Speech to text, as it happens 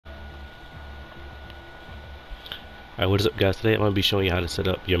Alright, what is up guys? Today I'm going to be showing you how to set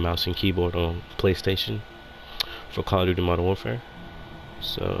up your mouse and keyboard on PlayStation for Call of Duty Modern Warfare.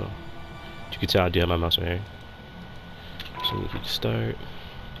 So, you can tell I do have my mouse right here. So you can start.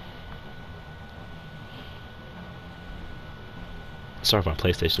 Sorry if my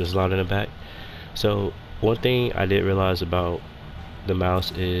PlayStation is loud in the back. So, one thing I didn't realize about the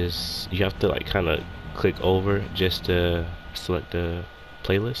mouse is you have to like kind of click over just to select the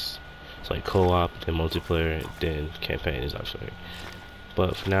playlist. So like co-op, then multiplayer, then campaign is optional.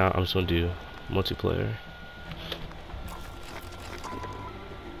 But for now, I'm just gonna do multiplayer.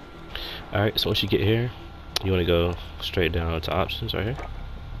 Alright, so once you get here, you wanna go straight down to options right here.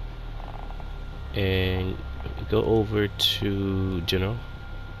 And go over to general.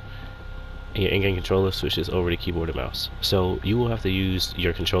 And your in-game controller switches over to keyboard and mouse. So you will have to use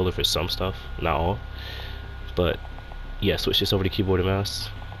your controller for some stuff, not all. But yeah, switch this over to keyboard and mouse.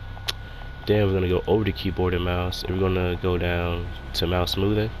 Then we're gonna go over to keyboard and mouse, and we're gonna go down to mouse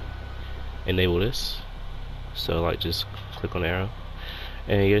smoothing. Enable this. So like just click on the arrow.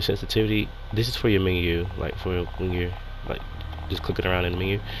 And your sensitivity, this is for your menu, like for when you're like just clicking around in the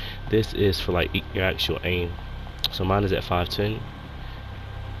menu. This is for like your actual aim. So mine is at 510.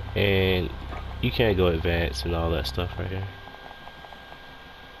 And you can't go advanced and all that stuff right here.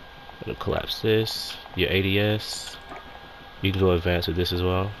 I'm gonna collapse this. Your ADS, you can go advanced with this as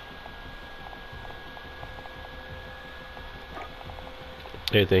well.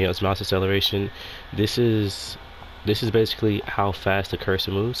 Everything else, mouse acceleration. This is basically how fast the cursor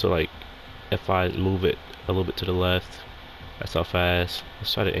moves. So like if I move it a little bit to the left, that's how fast.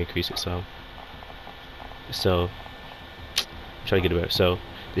 Let's try to increase it some. So try to get it better. So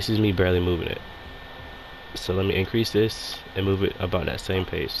this is me barely moving it. So let me increase this and move it about that same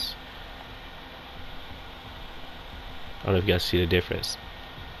pace. I don't know if you guys see the difference.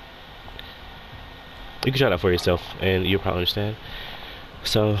 You can try that for yourself and you'll probably understand.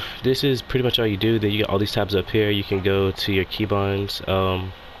 So this is pretty much all you do. Then you got all these tabs up here. You can go to your keybinds,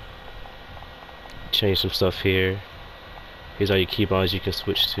 change some stuff here. Here's all your keybinds you can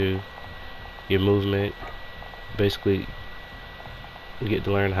switch to. Your movement. Basically you get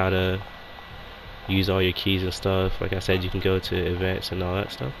to learn how to use all your keys and stuff. Like I said, you can go to advanced and all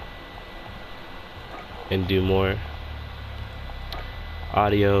that stuff and do more.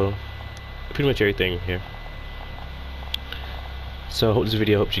 Audio, pretty much everything here. So I hope this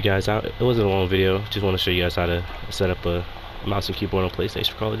video helped you guys out. It wasn't a long video, just want to show you guys how to set up a mouse and keyboard on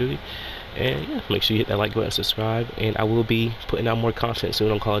PlayStation for Call of Duty. And yeah, make sure you hit that like button and subscribe, and I will be putting out more content soon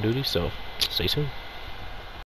on Call of Duty, so stay tuned.